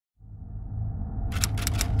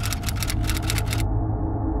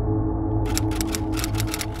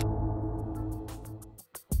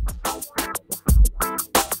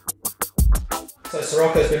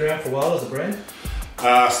Sirocco's been around for a while as a brand?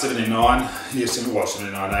 79, yes, well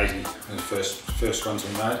 79, 80, the first ones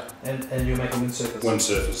we made. And you're making windsurfers?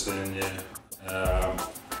 Windsurfers then, yeah.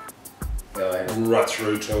 Right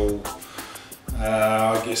through till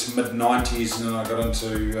I guess mid-90s, and then I got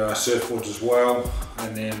into surfboards as well,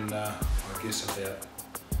 and then I guess about,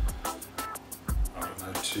 I don't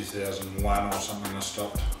know, 2001 or something I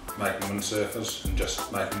stopped making windsurfers and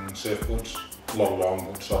just making surfboards. A lot of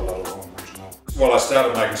longboards, not a lot of longboards now. Well, I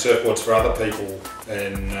started making surfboards for other people,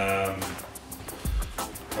 and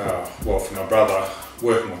well, for my brother,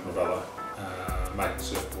 working with my brother, making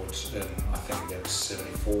surfboards in, I think about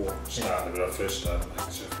 74 started when I first started making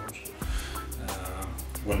surfboards.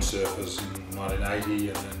 Windsurfers in 1980,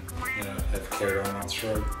 and then, you know, have carried on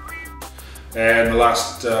through. And the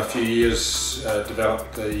last few years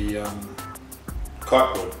developed the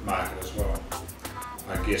kiteboard market as well.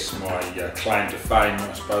 I guess my claim to fame,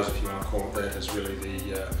 I suppose if you want to call it that, is really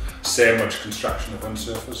the sandwich construction of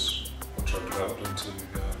windsurfers, which I've developed into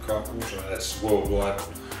kiteboards. That's worldwide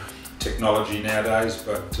technology nowadays,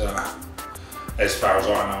 but as far as I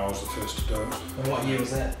know, I was the first to do it. And what year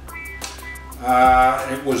was that?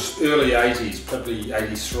 It was early 80s, probably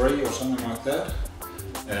 83 or something like that.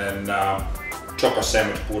 And took a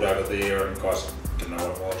sandwich board over there, and guys didn't know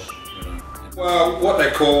what it was. You know. Well, what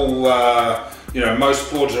they call, you know,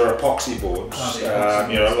 most boards are epoxy boards.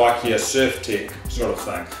 You know, like your surf tech sort of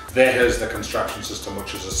thing. That is the construction system,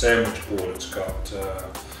 which is a sandwich board. It's got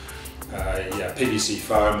yeah, PVC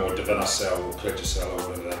foam or Divinacell or Cledgecell or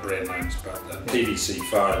whatever their brand names, but the PVC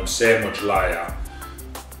foam sandwich layer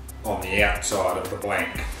on the outside of the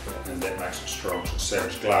blank, and that makes it strong. So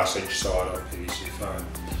sandwich glass each side of PVC foam,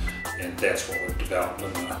 and that's what we've developed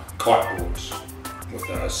in the kiteboards, with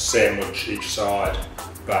a sandwich each side,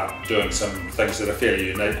 but doing some things that are fairly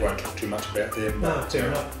unique. Won't talk too much about them. No, fair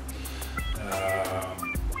enough.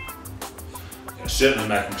 You know, certainly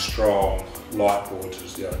making strong light boards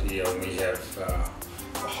is the idea, and we have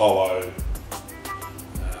hollow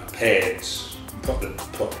pads.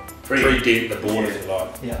 Pre-dent the board if you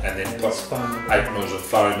like, and then put 8 mils of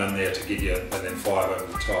foam in there to give you, and then 5 over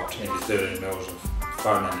the top to give you 13 mils of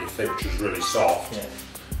foam under your feet, which is really soft,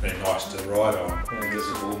 really nice to ride on. There's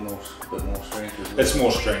a bit more strength as well. It's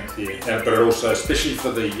more strength, yeah, but it also, especially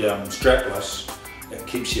for the strapless, it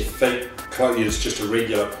keeps your feet close. It's just a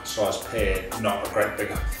regular size pad, not a great big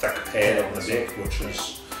thick pad on the deck, which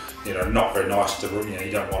is, you know, not very nice to, you know,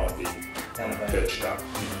 you don't want to be perched up. You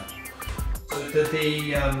know. So did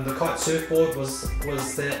the kite surfboard, was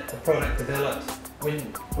that a product developed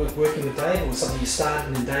when working with Dave, or was something you started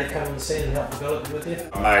and then Dave came on the scene and helped develop it with you?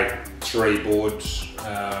 I made 3 boards,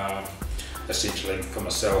 essentially for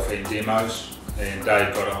myself and demos, and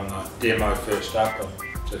Dave got on the demo first up and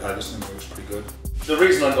said, hey, this thing looks pretty good. The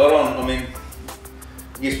reason I got on, I mean,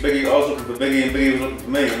 yes, Biggie, I was looking for Biggie and Biggie was looking for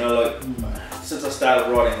me, you know, like, since I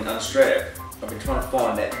started riding unstrapped, I've been trying to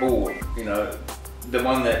find that board, you know, the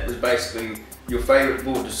one that was basically your favourite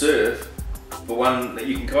board to surf, the one that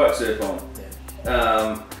you can kite surf on.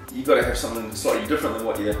 You've got to have something slightly different than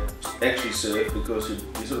what you actually surf, because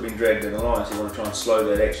you've sort of been dragged down the line, so you want to try and slow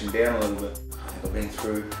that action down a little bit. I think I've been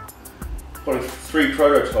through probably 3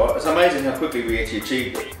 prototypes. It's amazing how quickly we actually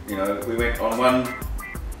achieved it. You know, we went on one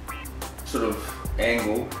sort of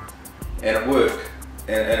angle and it worked.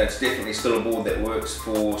 And it's definitely still a board that works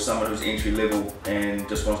for someone who's entry level and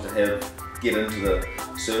just wants to get into the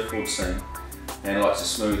surfboard scene and likes a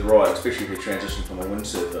smooth ride, especially if you transition from a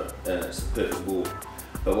windsurfer. It's the perfect board.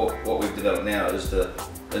 But what we've developed now is the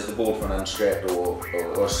board for an unstrapped or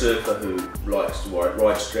a surfer who likes to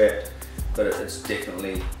ride strapped. But it's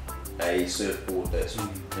definitely a surfboard that's, you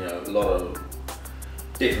know,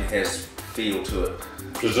 definitely has feel to it.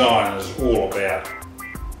 Design is all about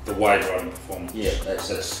the wave riding performance. Yeah, that's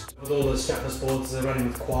it. With all the strapless boards, they're running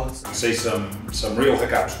with quads. You see some real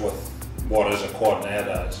hiccups with what is a quad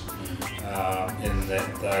nowadays, in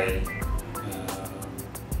that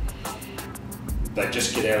they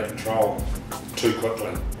just get out of control too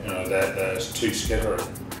quickly. You know, they're too skittery.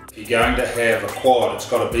 If you're going to have a quad, it's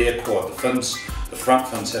got to be a quad. The front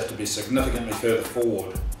fins have to be significantly further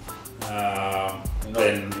forward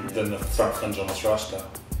than the front fins on a thruster.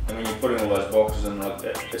 And when you're putting all those boxes in, like,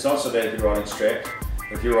 it's not so bad if you're riding strapped.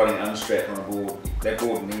 If you're riding unstrapped on a board, that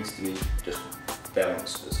board needs to be just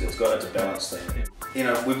balanced. It's a balanced thing. You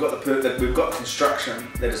know, we've got construction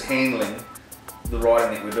that is handling the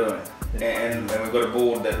riding that we're doing, and we've got a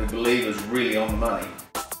board that we believe is really on the money.